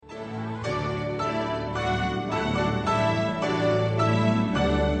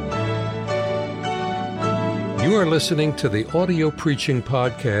You are listening to the audio preaching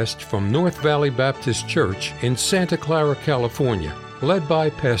podcast from North Valley Baptist Church in Santa Clara, California, led by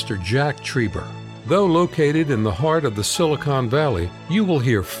Pastor Jack Trieber. Though located in the heart of the Silicon Valley, you will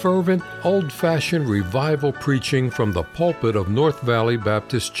hear fervent, old-fashioned revival preaching from the pulpit of North Valley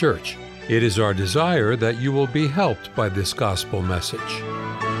Baptist Church. It is our desire that you will be helped by this gospel message.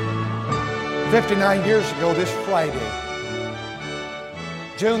 59 years ago this Friday,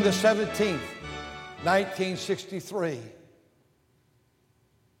 June the 17th, 1963,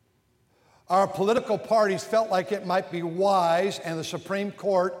 our political parties felt like it might be wise, and the Supreme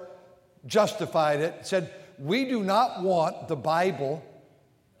Court justified it, said, we do not want the Bible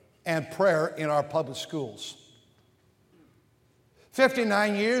and prayer in our public schools.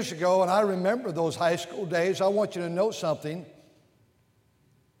 59 years ago, and I remember those high school days, I want you to know something.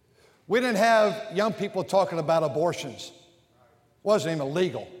 We didn't have young people talking about abortions. It wasn't even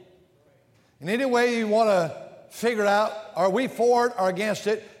illegal. In any way you want to figure out, are we for it or against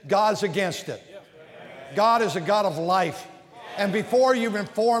it? God's against it. God is a God of life. And before you were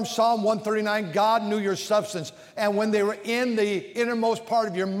formed, Psalm 139, God knew your substance. And when they were in the innermost part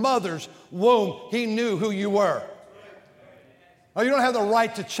of your mother's womb, He knew who you were. Now, you don't have the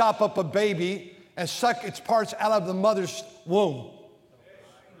right to chop up a baby and suck its parts out of the mother's womb.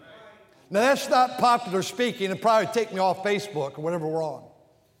 Now, that's not popular speaking. It'll probably take me off Facebook or whatever we're on.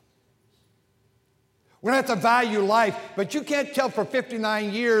 We're going to have to value life, but you can't tell for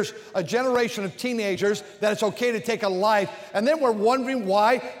 59 years a generation of teenagers that it's okay to take a life, and then we're wondering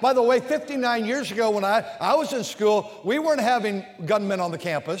why. By the way, 59 years ago when I was in school, we weren't having gunmen on the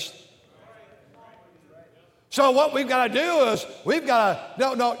campus. So what we've got to do is we've got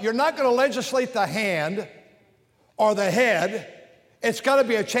to, no, you're not going to legislate the hand or the head. It's got to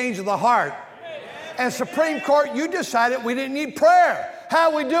be a change of the heart. And Supreme Court, you decided we didn't need prayer.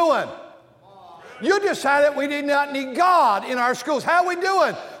 How are we doing? You decided we did not need God in our schools. How are we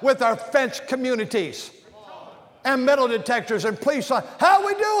doing with our fence communities and metal detectors and police? How are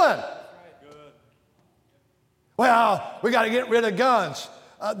we doing? Well, we got to get rid of guns.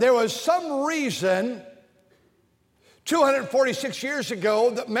 There was some reason 246 years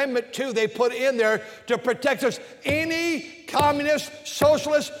ago, the Amendment 2 they put in there to protect us. Any communist,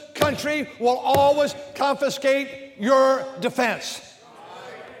 socialist country will always confiscate your defense.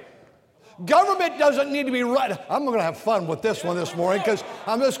 Government doesn't need to be right. I'm going to have fun with this one this morning because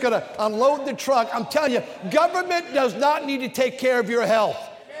I'm just going to unload the truck. I'm telling you, government does not need to take care of your health.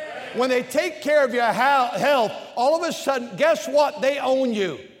 When they take care of your health, all of a sudden, guess what? They own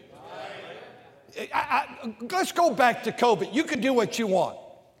you. Let's go back to COVID. You can do what you want.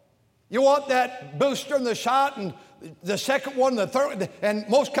 You want that booster and the shot and the second one, the third, and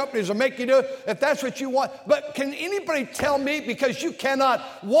most companies will make you do it if that's what you want. But can anybody tell me, because you cannot,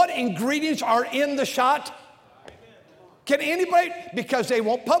 what ingredients are in the shot? Can anybody? Because they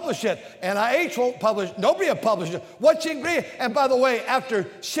won't publish it. NIH won't publish it. Nobody will publish it. What's the ingredient? And by the way, after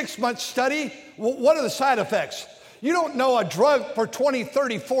 6 months study, what are the side effects? You don't know a drug for 20,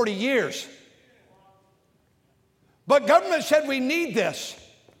 30, 40 years. But government said we need this.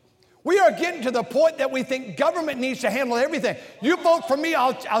 We are getting to the point that we think government needs to handle everything. You vote for me,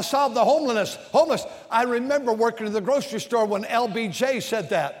 I'll solve the homeless. I remember working at the grocery store when LBJ said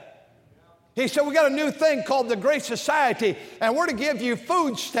that. He said, we got a new thing called the Great Society, and we're to give you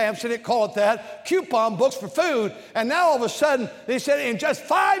food stamps, they didn't call it that, coupon books for food. And now all of a sudden, they said in just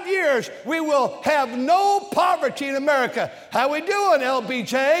 5 years, we will have no poverty in America. How we doing,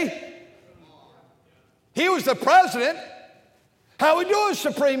 LBJ? He was the president. How we doing,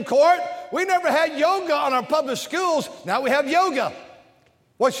 Supreme Court? We never had yoga on our public schools. Now we have yoga.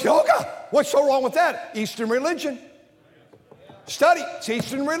 What's yoga? What's so wrong with that? Eastern religion. Study. It's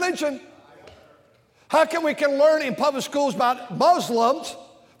Eastern religion. How come we can learn in public schools about Muslims,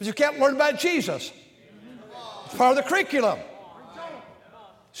 but you can't learn about Jesus? It's part of the curriculum.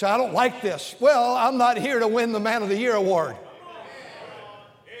 So I don't like this. Well, I'm not here to win the Man of the Year award.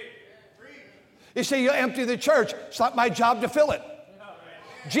 You see, you empty the church. It's not my job to fill it.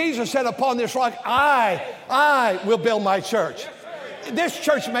 Jesus said, upon this rock, I will build my church. This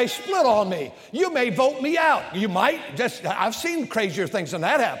church may split on me. You may vote me out. You might. I've seen crazier things than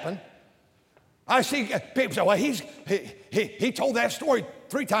that happen. I see people say, well, he told that story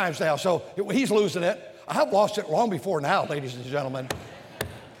 3 times now, so he's losing it. I've lost it long before now, ladies and gentlemen.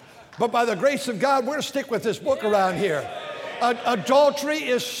 But by the grace of God, we're going to stick with this book around here. Adultery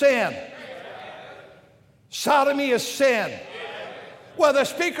is sin. Sodomy is sin. Well, the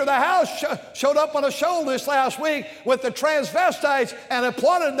Speaker of the House showed up on a show this last week with the transvestites and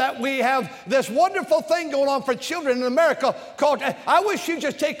applauded that we have this wonderful thing going on for children in America called, I wish you'd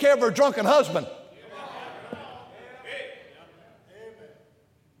just take care of her drunken husband.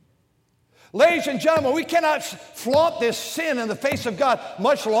 Ladies and gentlemen, we cannot flaunt this sin in the face of God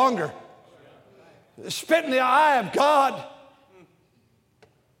much longer. Spit in the eye of God.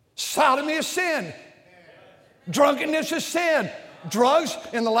 Sodomy is sin. Drunkenness is sin. Drugs,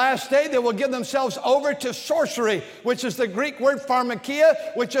 in the last day, they will give themselves over to sorcery, which is the Greek word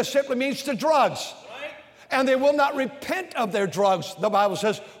pharmakia, which just simply means to drugs. And they will not repent of their drugs, the Bible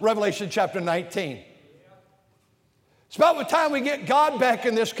says, Revelation chapter 19. It's about the time we get God back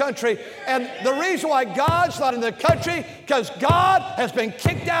in this country. And the reason why God's not in the country, because God has been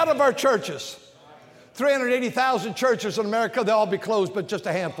kicked out of our churches. 380,000 churches in America, they'll all be closed, but just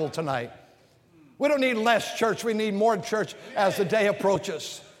a handful tonight. We don't need less church, we need more church as the day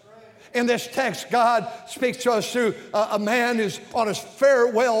approaches. In this text, God speaks to us through a man who's on his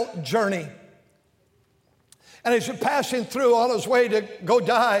farewell journey. And as he's passing through on his way to go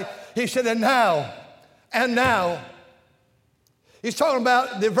die, he said, and now. He's talking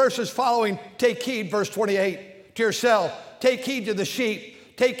about the verses following, take heed, verse 28, to yourself. Take heed to the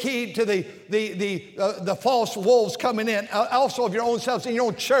sheep. Take heed to the false wolves coming in. Also of your own selves, in your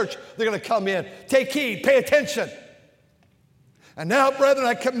own church, they're going to come in. Take heed, pay attention. And now, brethren,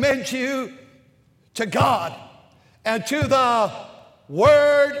 I commend you to God and to the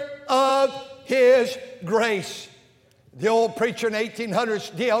word of his grace. The old preacher in the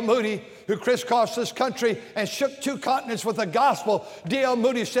 1800s, D.L. Moody, who crisscrossed this country and shook 2 continents with the gospel, D.L.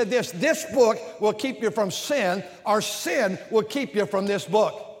 Moody said this book will keep you from sin, or sin will keep you from this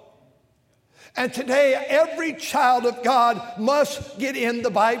book. And today, every child of God must get in the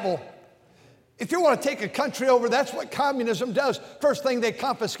Bible. If you want to take a country over, that's what communism does. First thing, they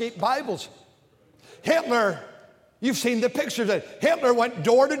confiscate Bibles. Hitler, you've seen the pictures of it. Hitler went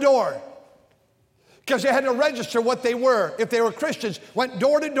door to door, because they had to register what they were. If they were Christians, went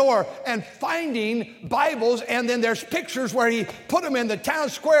door to door and finding Bibles, and then there's pictures where he put them in the town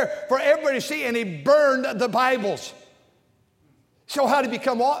square for everybody to see, and he burned the Bibles. So how to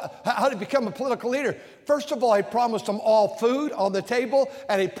become a political leader? First of all, he promised them all food on the table,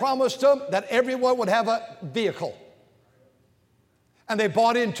 and he promised them that everyone would have a vehicle. And they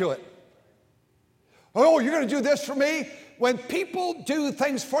bought into it. Oh, you're going to do this for me? When people do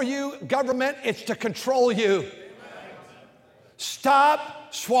things for you, government, it's to control you.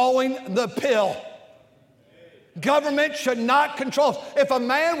 Stop swallowing the pill. Government should not control us. If a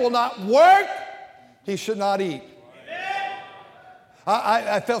man will not work, he should not eat.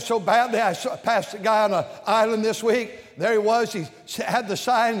 I felt so badly. I passed a guy on an island this week. There he was. He had the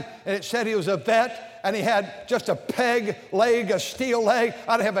sign, and it said he was a vet, and he had just a peg leg, a steel leg.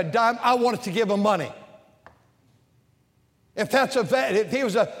 I didn't have a dime. I wanted to give him money. If that's a vet, if he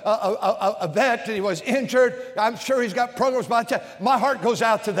was a vet and he was injured, I'm sure he's got programs. My heart goes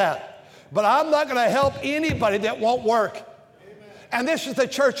out to that. But I'm not going to help anybody that won't work. Amen. And this is the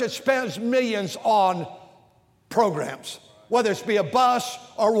church that spends millions on programs, whether it's be a bus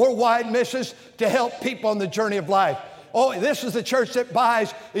or worldwide missions to help people on the journey of life. Oh, this is the church that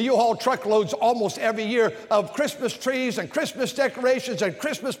buys the U-Haul truckloads almost every year of Christmas trees and Christmas decorations and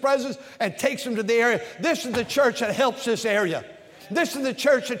Christmas presents and takes them to the area. This is the church that helps this area. This is the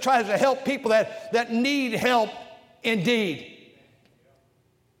church that tries to help people that need help indeed.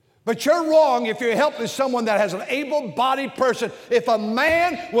 But you're wrong if you're helping someone that has an able-bodied person. If a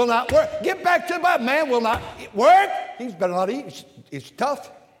man will not work, get back to the Bible. Man will not work, he's better not eat. It's tough.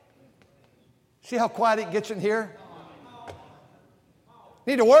 See how quiet it gets in here?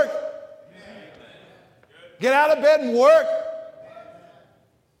 Need to work. Get out of bed and work.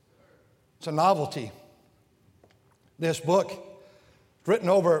 It's a novelty. This book, written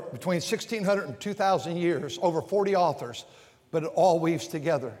over between 1,600 and 2,000 years, over 40 authors, but it all weaves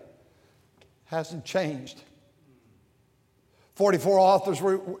together. Hasn't changed. 44 authors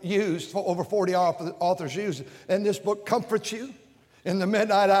were used, over 40 authors used, and this book comforts you in the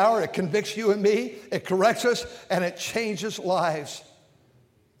midnight hour. It convicts you and me. It corrects us, and it changes lives.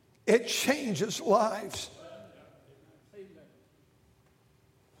 It changes lives.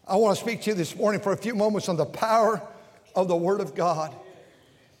 I want to speak to you this morning for a few moments on the power of the Word of God.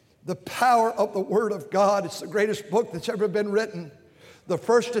 The power of the Word of God. It's the greatest book that's ever been written. The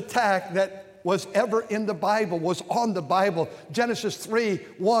first attack that was ever in the Bible was on the Bible. Genesis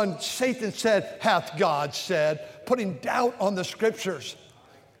 3:1, Satan said, hath God said, putting doubt on the Scriptures.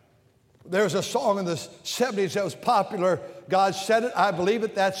 There's a song in the 70s that was popular. God said it, I believe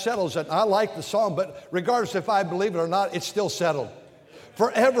it, that settles it. I like the song, but regardless if I believe it or not, it's still settled.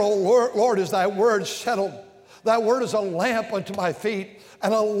 Forever, O Lord, is thy word settled. Thy word is a lamp unto my feet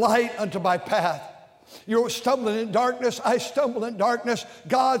and a light unto my path. You're stumbling in darkness. I stumble in darkness.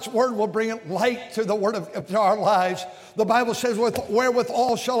 God's word will bring light to the word of our lives. The Bible says,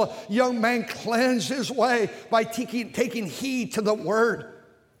 wherewithal shall a young man cleanse his way? By taking heed to the word.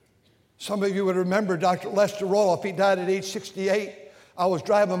 Some of you would remember Dr. Lester Roloff. He died at age 68. I was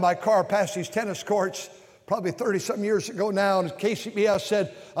driving my car past these tennis courts probably 30-some years ago now, and KCBS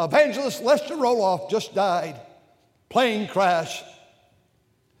said, Evangelist Lester Roloff just died. Plane crash.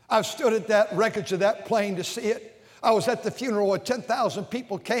 I've stood at that wreckage of that plane to see it. I was at the funeral where 10,000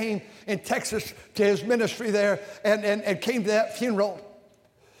 people came in Texas to his ministry there and came to that funeral.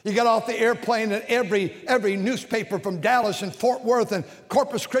 You got off the airplane and every newspaper from Dallas and Fort Worth and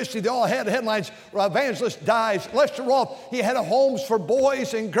Corpus Christi, they all had headlines, Evangelist dies. Lester Roloff, he had homes for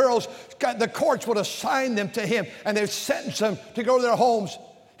boys and girls. The courts would assign them to him and they'd sentence them to go to their homes.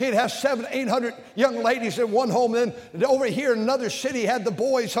 He'd have 700-800 young ladies in one home. And then over here in another city, he had the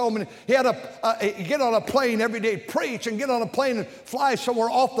boys' home. And he had to get on a plane every day, preach, and get on a plane and fly somewhere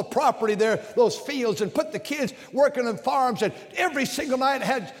off the property there, those fields, and put the kids working on farms. And every single night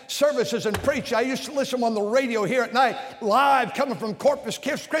had services and preach. I used to listen on the radio here at night, live coming from Corpus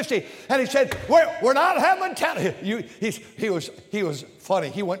Christi. And he said, we're not having talent. He was funny.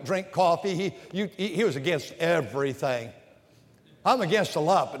 He wouldn't drink coffee. He was against everything. I'm against a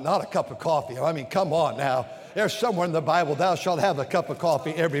lot, but not a cup of coffee. I mean, come on now. There's somewhere in the Bible, thou shalt have a cup of coffee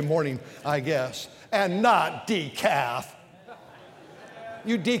every morning, I guess, and not decaf.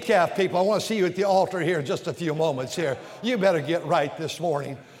 You decaf people, I want to see you at the altar here in just a few moments here. You better get right this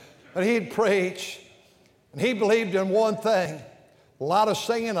morning. But he'd preach, and he believed in one thing, a lot of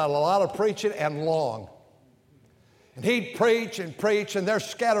singing and a lot of preaching and long. And he'd preach, and they're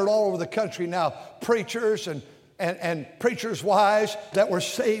scattered all over the country now, preachers and preachers' wives that were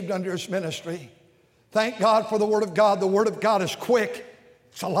saved under his ministry. Thank God for the Word of God. The Word of God is quick,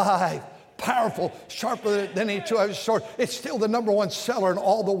 it's alive, powerful, sharper than any two-edged sword. It's still the number one seller in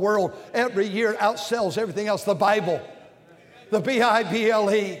all the world. Every year it outsells everything else. The Bible, the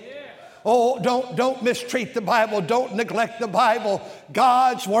Bible. Oh, don't mistreat the Bible. Don't neglect the Bible.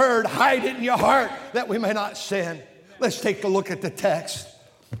 God's Word, hide it in your heart that we may not sin. Let's take a look at the text.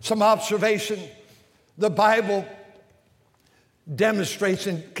 Some observation. The Bible demonstrates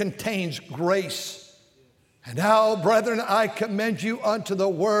and contains grace. And now, brethren, I commend you unto the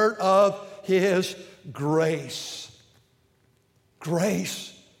word of his grace.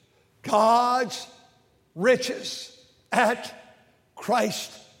 Grace. God's riches at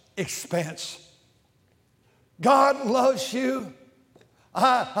Christ's expense. God loves you.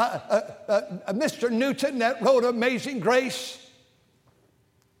 Mr. Newton that wrote Amazing Grace,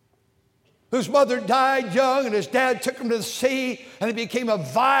 whose mother died young and his dad took him to the sea and he became a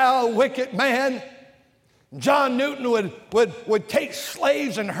vile, wicked man. John Newton would take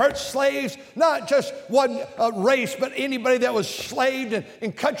slaves and hurt slaves, not just one race, but anybody that was slaved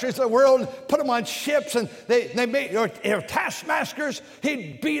in countries of the world, put them on ships and they were taskmasters.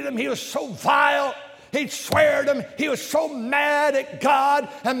 He'd beat them. He was so vile. He'd swear at them. He was so mad at God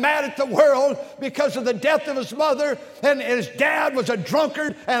and mad at the world because of the death of his mother. And his dad was a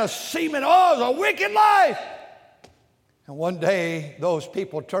drunkard and a seaman. Oh, it was a wicked life. And one day, those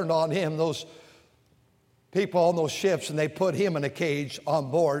people turned on him, those people on those ships, and they put him in a cage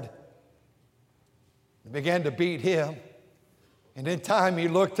on board. They began to beat him. And in time, he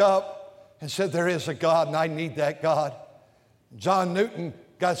looked up and said, there is a God, and I need that God. John Newton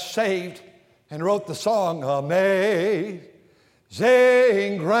got saved and wrote the song, Amazing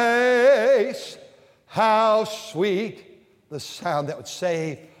Grace, how sweet the sound that would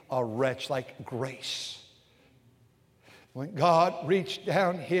save a wretch like Grace. When God reached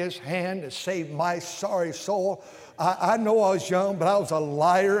down his hand to save my sorry soul, I know I was young, but I was a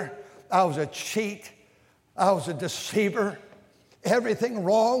liar. I was a cheat. I was a deceiver. Everything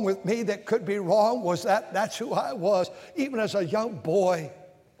wrong with me that could be wrong was that's who I was, even as a young boy.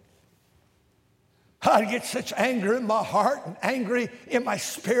 I'd get such anger in my heart and angry in my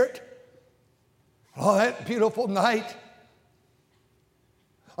spirit. Oh, that beautiful night,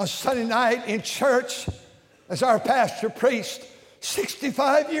 on Sunday night in church, as our pastor preached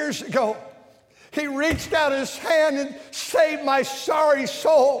 65 years ago, he reached out his hand and saved my sorry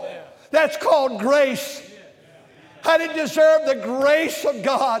soul. That's called grace. I didn't deserve the grace of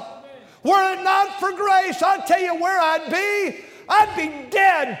God. Were it not for grace, I'll tell you where I'd be. I'd be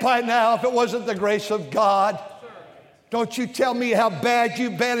dead by now if it wasn't the grace of God. Don't you tell me how bad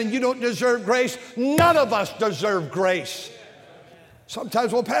you've been and you don't deserve grace. None of us deserve grace.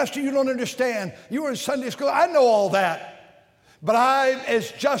 Sometimes, well, Pastor, you don't understand. You were in Sunday school. I know all that. But I'm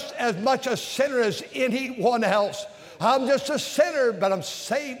just as much a sinner as anyone else. I'm just a sinner, but I'm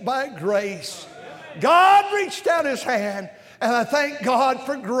saved by grace. God reached out his hand. And I thank God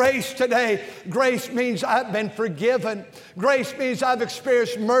for grace today. Grace means I've been forgiven. Grace means I've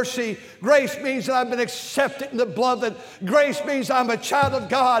experienced mercy. Grace means that I've been accepted in the beloved. Grace means I'm a child of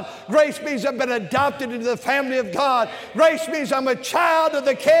God. Grace means I've been adopted into the family of God. Grace means I'm a child of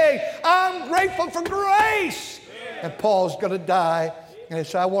the King. I'm grateful for grace. And Paul's going to die. And he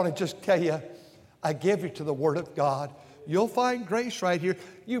said, I want to just tell you, I give you to the Word of God. You'll find grace right here.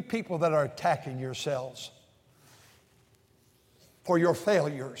 You people that are attacking yourselves for your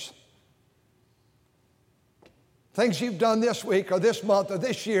failures. Things you've done this week or this month or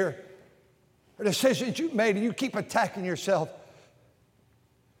this year, or decisions you've made, and you keep attacking yourself.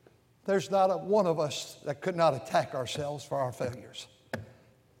 There's not a one of us that could not attack ourselves for our failures.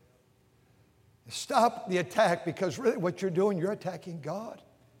 Stop the attack, because really what you're doing, you're attacking God.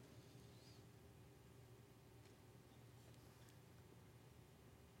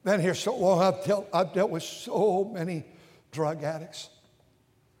 Been here so long, I've dealt with so many drug addicts.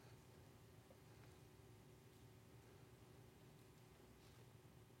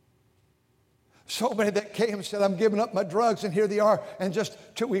 So many that came and said, I'm giving up my drugs, and here they are, and just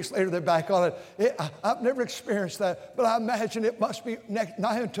 2 weeks later they're back on it. I've never experienced that, but I imagine it must be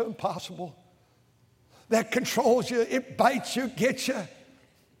nigh unto impossible. That controls you, it bites you, gets you.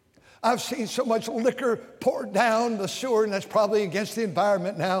 I've seen so much liquor poured down the sewer, and that's probably against the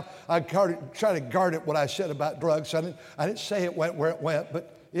environment now. I try to guard it what I said about drugs. I didn't say it went where it went,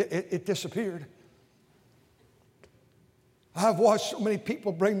 but it disappeared. I've watched so many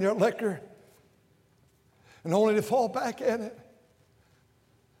people bring their liquor and only to fall back in it.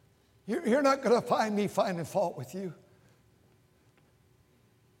 You're not going to find me finding fault with you.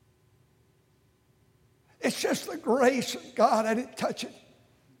 It's just the grace of God. I didn't touch it.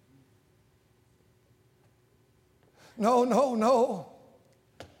 No, no, no.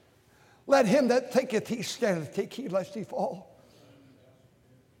 Let him that thinketh he standeth take heed lest he fall.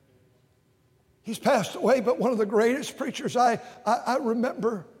 He's passed away, but one of the greatest preachers I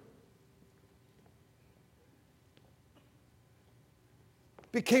remember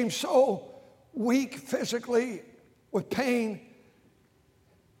became so weak physically with pain,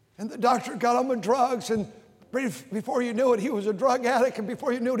 and the doctor got him on drugs, and before you knew it, he was a drug addict, and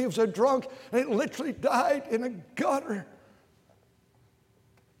before you knew it, he was a drunk, and he literally died in a gutter.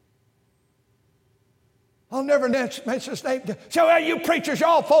 I'll never mention his name. So, well, you preachers, you're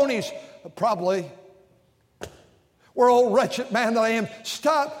all phonies. Probably. We're old wretched man that I am.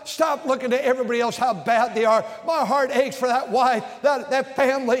 Stop looking at everybody else, how bad they are. My heart aches for that wife, that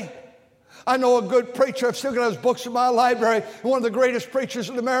family. I know a good preacher. I've still got his books in my library. One of the greatest preachers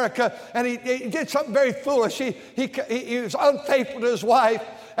in America. And he did something very foolish. He was unfaithful to his wife.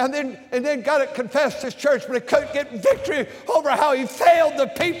 And then got it confessed to his church, but he couldn't get victory over how he failed the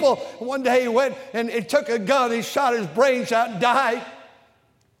people. One day he went and he took a gun. He shot his brains out and died.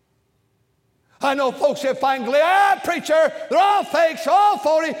 I know folks that find glee, preacher, they're all fakes, all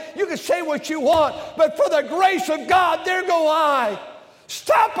phony. You can say what you want, but for the grace of God, there go I.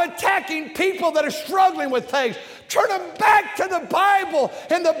 Stop attacking people that are struggling with things. Turn them back to the Bible,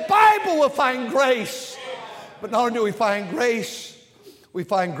 and the Bible will find grace. But not only do we find grace, we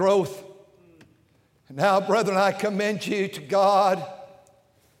find growth. And now, brethren, I commend you to God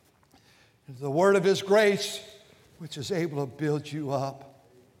and to the word of his grace, which is able to build you up.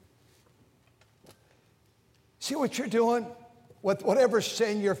 See what you're doing with whatever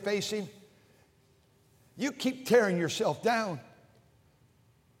sin you're facing? You keep tearing yourself down.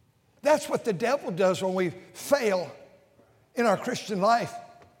 That's what the devil does when we fail in our Christian life.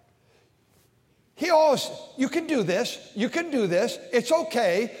 He always, you can do this, it's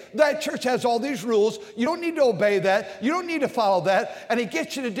okay. That church has all these rules. You don't need to obey that. You don't need to follow that. And he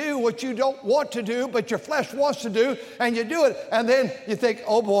gets you to do what you don't want to do, but your flesh wants to do, and you do it. And then you think,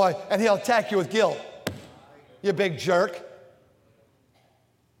 oh boy, and he'll attack you with guilt. You big jerk.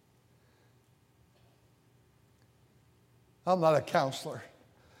 I'm not a counselor.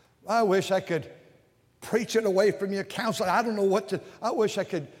 I wish I could preach it away from you, counselor. I don't know what to. I wish I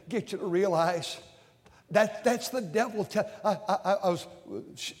could get you to realize that's the devil. I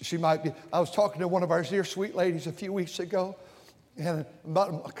was talking to one of our dear sweet ladies a few weeks ago, and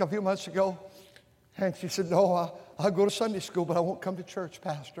about a few months ago, and she said, "No, I'll go to Sunday school, but I won't come to church,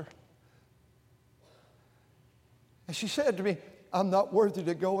 Pastor." And she said to me, "I'm not worthy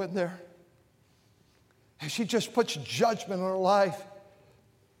to go in there." And she just puts judgment on her life.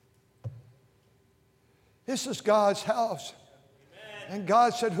 This is God's house. Amen. And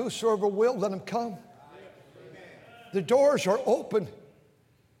God said, whosoever will, let him come. Amen. The doors are open.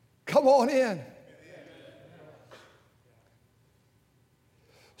 Come on in. Amen.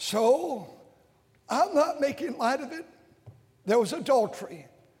 So, I'm not making light of it. There was adultery.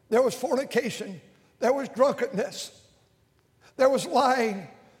 There was fornication. There was drunkenness. There was lying.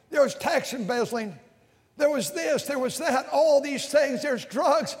 There was tax embezzling. There was this, there was that, all these things. There's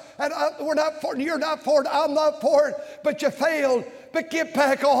drugs, and we're not for it. You're not for it. I'm not for it. But you failed. But get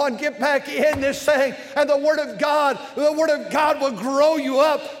back on, get back in this thing, and the Word of God will grow you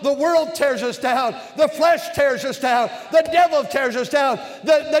up. The world tears us down. The flesh tears us down. The devil tears us down.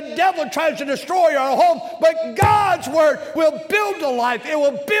 The devil tries to destroy our home, but God's Word will build a life. It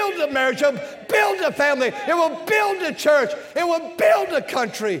will build a marriage. It will build a family. It will build a church. It will build a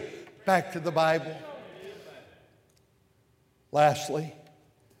country. Back to the Bible. Lastly,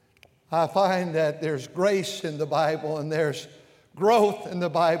 I find that there's grace in the Bible and there's growth in the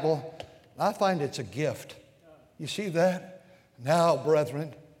Bible. I find it's a gift. You see that? Now,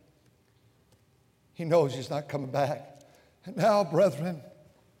 brethren, he knows he's not coming back. And now, brethren,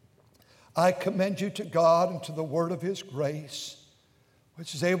 I commend you to God and to the word of his grace,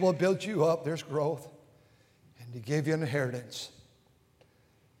 which is able to build you up. There's growth. And to give you an inheritance.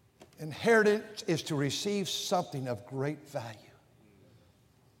 Inheritance is to receive something of great value.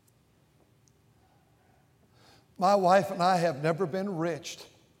 My wife and I have never been rich.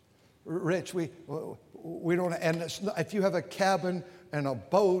 We don't, and if you have a cabin and a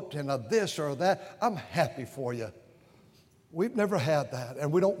boat and a this or that, I'm happy for you. We've never had that,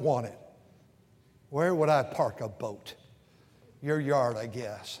 and we don't want it. Where would I park a boat? Your yard, I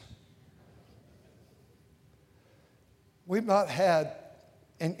guess. We've not had,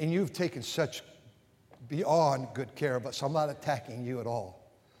 and you've taken such beyond good care of us, so I'm not attacking you at all.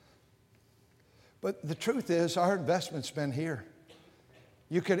 But the truth is, our investment's been here.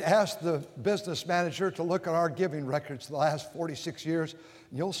 You could ask the business manager to look at our giving records the last 46 years,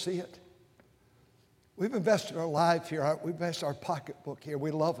 and you'll see it. We've invested our life here. We've invested our pocketbook here. We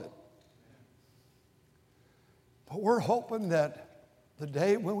love it. But we're hoping that the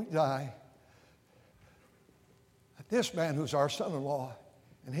day when we die, that this man who's our son-in-law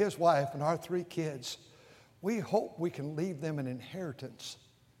and his wife and our 3 kids, we hope we can leave them an inheritance.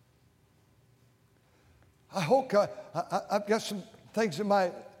 I hope I've got some things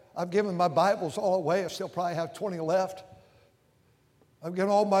I've given my Bibles all away. I still probably have 20 left. I've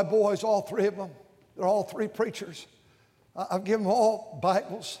given all my boys, all 3 of them. They're all 3 preachers. I've given them all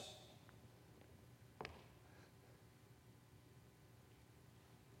Bibles.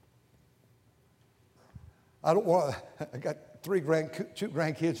 I got 2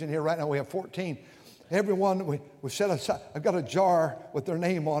 grandkids in here right now. We have 14. Everyone we set aside. I've got a jar with their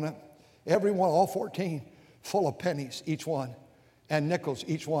name on it. Everyone, all 14. Full of pennies, each one, and nickels,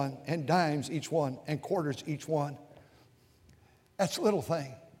 each one, and dimes, each one, and quarters, each one. That's a little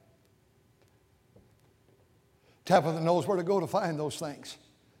thing. Tabitha knows where to go to find those things.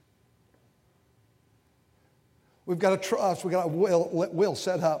 We've got a trust. We've got a will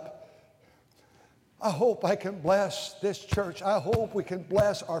set up. I hope I can bless this church. I hope we can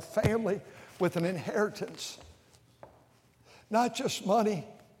bless our family with an inheritance. Not just money.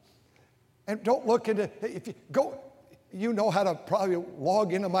 And don't look into, if you go, you know how to probably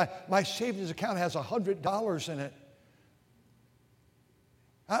log into my savings account has $100 in it.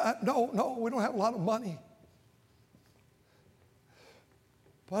 No, we don't have a lot of money.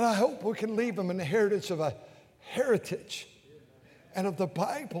 But I hope we can leave them an inheritance of a heritage and of the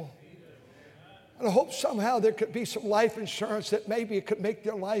Bible. And I hope somehow there could be some life insurance that maybe it could make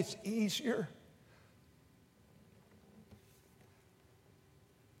their lives easier.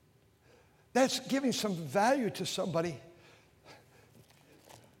 That's giving some value to somebody.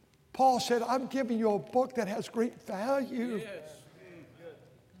 Paul said, I'm giving you a book that has great value. Yes.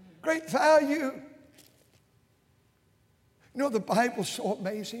 Great value. You know, the Bible's so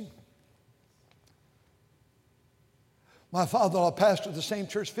amazing. My father-in-law pastored the same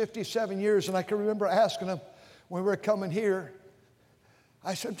church 57 years, and I can remember asking him when we were coming here,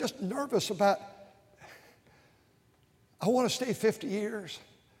 I said, I'm just nervous about, I want to stay 50 years.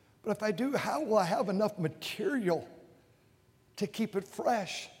 But if I do, how will I have enough material to keep it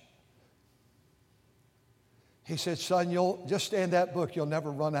fresh? He said, son, you'll just stay in that book. You'll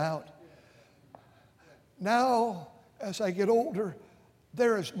never run out. Now, as I get older,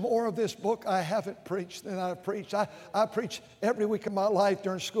 there is more of this book I haven't preached than I've preached. I preach every week of my life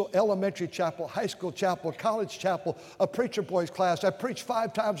during school, elementary chapel, high school chapel, college chapel, a preacher boys class. I preach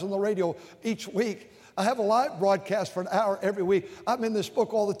 5 times on the radio each week. I have a live broadcast for an hour every week. I'm in this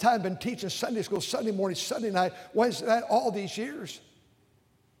book all the time, been teaching Sunday school, Sunday morning, Sunday night, Wednesday night, all these years.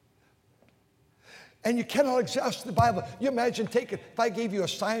 And you cannot exhaust the Bible. You imagine if I gave you a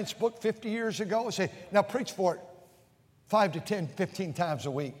science book 50 years ago and say, now preach for it 5 to 10, 15 times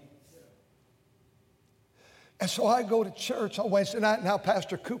a week. And so I go to church on Wednesday night. Now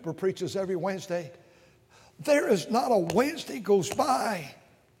Pastor Cooper preaches every Wednesday. There is not a Wednesday goes by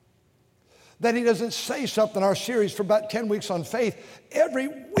that he doesn't say something. Our series for about 10 weeks on faith, every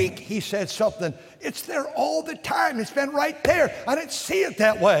week he said something. It's there all the time. It's been right there. I didn't see it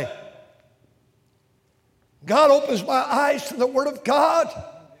that way. God opens my eyes to the Word of God.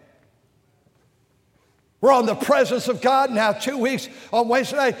 We're on the presence of God now 2 weeks on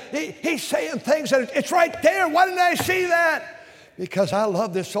Wednesday night. He's saying things that it's right there. Why didn't I see that? Because I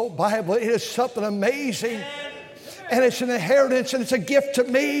love this old Bible. It is something amazing. And it's an inheritance and it's a gift to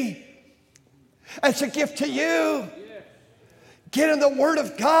me. And it's a gift to you. Get in the Word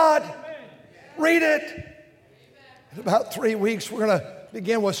of God. Read it. In about 3 weeks, we're going to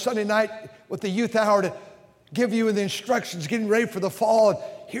begin with Sunday night with the youth hour to give you the instructions, getting ready for the fall. And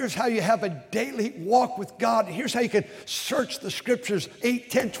here's how you have a daily walk with God. Here's how you can search the Scriptures 8,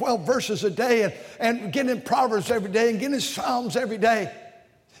 10, 12 verses a day and get in Proverbs every day and get in Psalms every day.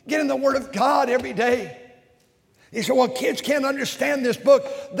 Get in the Word of God every day. He said, well, kids can't understand this book.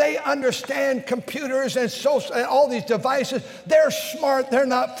 They understand computers and all these devices. They're smart. They're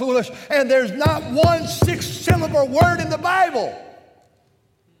not foolish. And there's not one 6-syllable word in the Bible.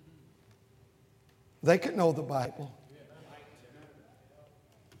 They could know the Bible.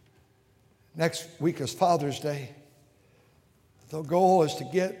 Next week is Father's Day. The goal is to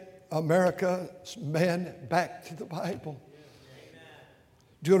get America's men back to the Bible.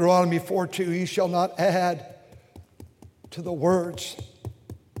 Deuteronomy 4:2, you shall not add to the words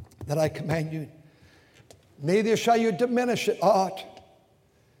that I command you. Neither shall you diminish it aught.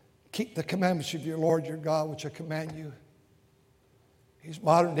 Keep the commandments of your Lord your God, which I command you. These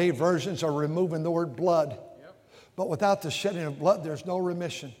modern day versions are removing the word blood. But without the shedding of blood, there's no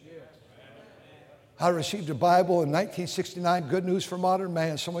remission. I received a Bible in 1969, Good News for Modern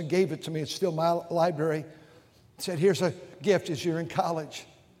Man. Someone gave it to me. It's still in my library. It said, here's a gift as you're in college.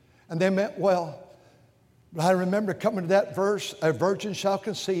 And they meant well. But I remember coming to that verse, a virgin shall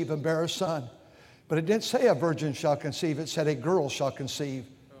conceive and bear a son. But it didn't say a virgin shall conceive. It said a girl shall conceive.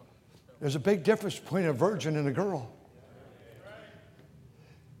 There's a big difference between a virgin and a girl.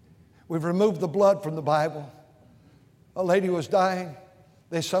 We've removed the blood from the Bible. A lady was dying.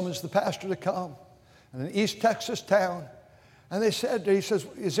 They summoned the pastor to come in an East Texas town. And they said, he says,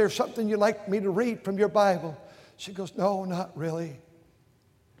 is there something you'd like me to read from your Bible? She goes, no, not really.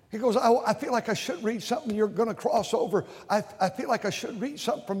 He goes, I feel like I should read something you're going to cross over. I feel like I should read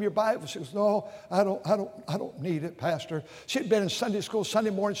something from your Bible. She goes, no, I don't need it, Pastor. She'd been in Sunday school,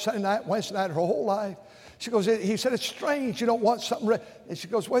 Sunday morning, Sunday night, Wednesday night, her whole life. She goes, he said, it's strange. You don't want something read. And she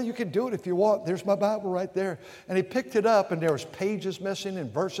goes, well, you can do it if you want. There's my Bible right there. And he picked it up, and there was pages missing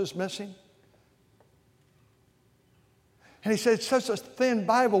and verses missing. And he said, it's such a thin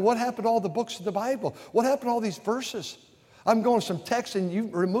Bible. What happened to all the books of the Bible? What happened to all these verses? I'm going to some texts, and you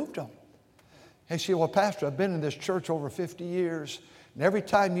removed them. And she said, well, Pastor, I've been in this church over 50 years. And every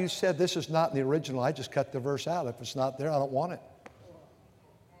time you said this is not in the original, I just cut the verse out. If it's not there, I don't want it.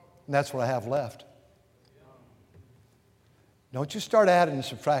 And that's what I have left. Don't you start adding and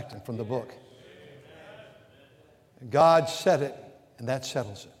subtracting from the book. God said it, and that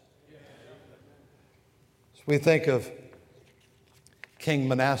settles it. So we think of King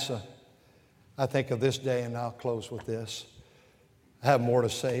Manasseh. I think of this day, and I'll close with this. I have more to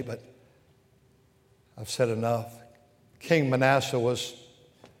say, but I've said enough. King Manasseh was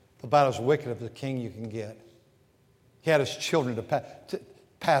about as wicked of a king you can get. He had his children to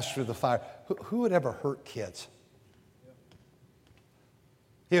pass through the fire. Who would ever hurt kids?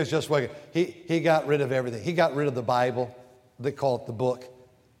 He was just wicked. He got rid of everything. He got rid of the Bible. They call it the book.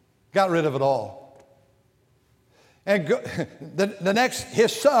 Got rid of it all. And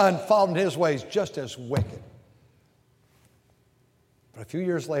his son followed in his ways just as wicked. But a few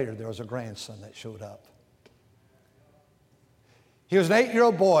years later, there was a grandson that showed up. He was an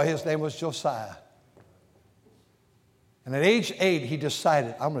 8-year-old boy. His name was Josiah. And at age 8, he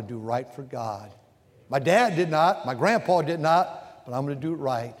decided, I'm going to do right for God. My dad did not. My grandpa did not. But I'm going to do it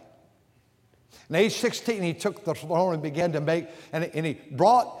right. And at age 16, he took the throne and began to make, they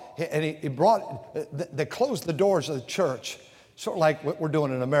closed the doors of the church, sort of like what we're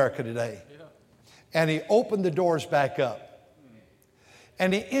doing in America today. Yeah. And he opened the doors back up.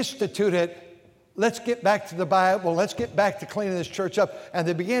 And he instituted, let's get back to the Bible, let's get back to cleaning this church up. And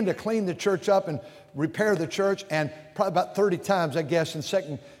they began to clean the church up and repair the church, and probably about 30 times, I guess, in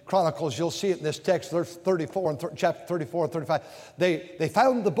 2 Chronicles, you'll see it in this text, verse 34 and chapter 34 and 35. They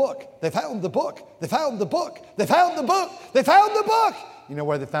found the book. They found the book. They found the book. They found the book. They found the book. You know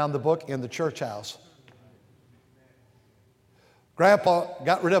where they found the book? In the church house. Grandpa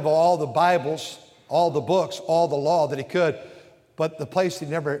got rid of all the Bibles, all the books, all the law that he could. But the place he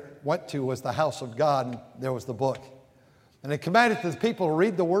never went to was the house of God, and there was the book. And he commanded the people to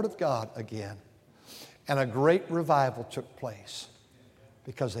read the Word of God again. And a great revival took place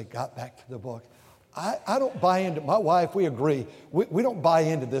because they got back to the book. I don't buy into, my wife, we agree, we don't buy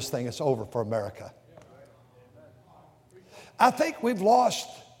into this thing, it's over for America. I think we've lost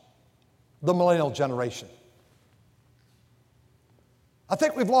the millennial generation. I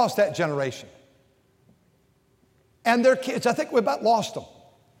think we've lost that generation. And their kids, I think we've about lost them.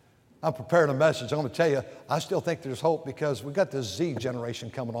 I'm preparing a message. I'm going to tell you, I still think there's hope because we've got this Z generation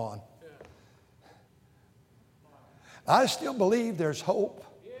coming on. I still believe there's hope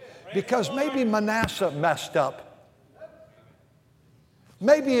because maybe Manasseh messed up.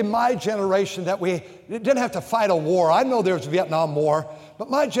 Maybe in my generation that we didn't have to fight a war. I know there's a Vietnam War,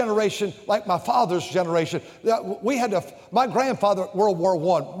 but my generation, like my father's generation, my grandfather, World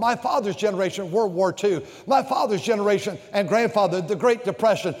War I. My father's generation, World War II. My father's generation and grandfather, the Great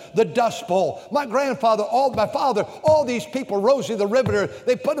Depression, the Dust Bowl. My father, all these people, Rosie the Riveter,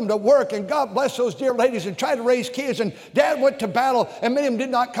 they put them to work, and God bless those dear ladies and tried to raise kids, and Dad went to battle, and many of them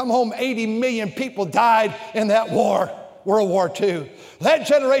did not come home. 80 million people died in that war. World War II. That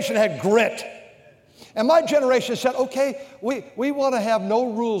generation had grit. And my generation said, okay, we want to have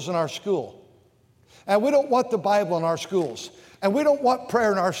no rules in our school. And we don't want the Bible in our schools. And we don't want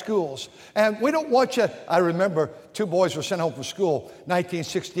prayer in our schools. And we don't want you. I remember 2 boys were sent home from school,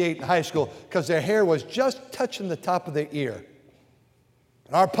 1968 in high school, because their hair was just touching the top of their ear.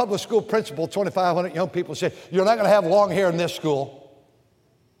 And our public school principal, 2,500 young people, said, you're not going to have long hair in this school.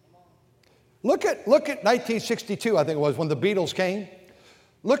 Look at 1962, I think it was, when the Beatles came.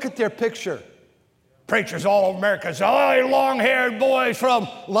 Look at their picture. Preachers all over America say, oh, long-haired boys from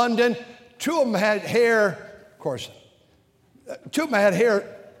London. 2 of them had hair, of course, 2 of them had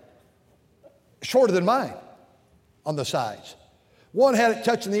hair shorter than mine on the sides. One had it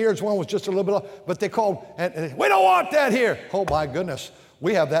touching the ears, one was just a little bit off, but they called, and we don't want that here. Oh, my goodness.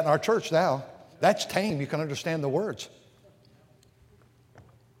 We have that in our church now. That's tame. You can understand the words.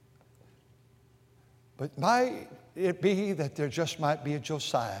 But might it be that there just might be a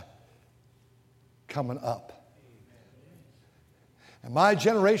Josiah coming up? And my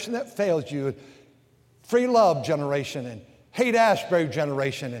generation that failed you, free love generation and Haight-Ashbury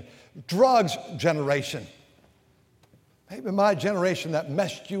generation and drugs generation. Maybe my generation that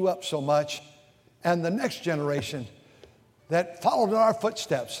messed you up so much, and the next generation that followed in our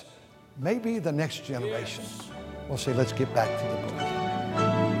footsteps. Maybe the next generation will say, let's get back to the book.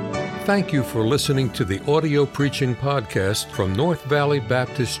 Thank you for listening to the audio preaching podcast from North Valley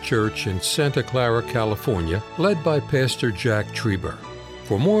Baptist Church in Santa Clara, California, led by Pastor Jack Trieber.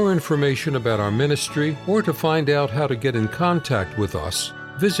 For more information about our ministry or to find out how to get in contact with us,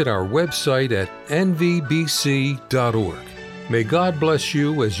 visit our website at nvbc.org. May God bless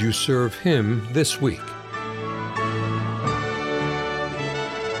you as you serve Him this week.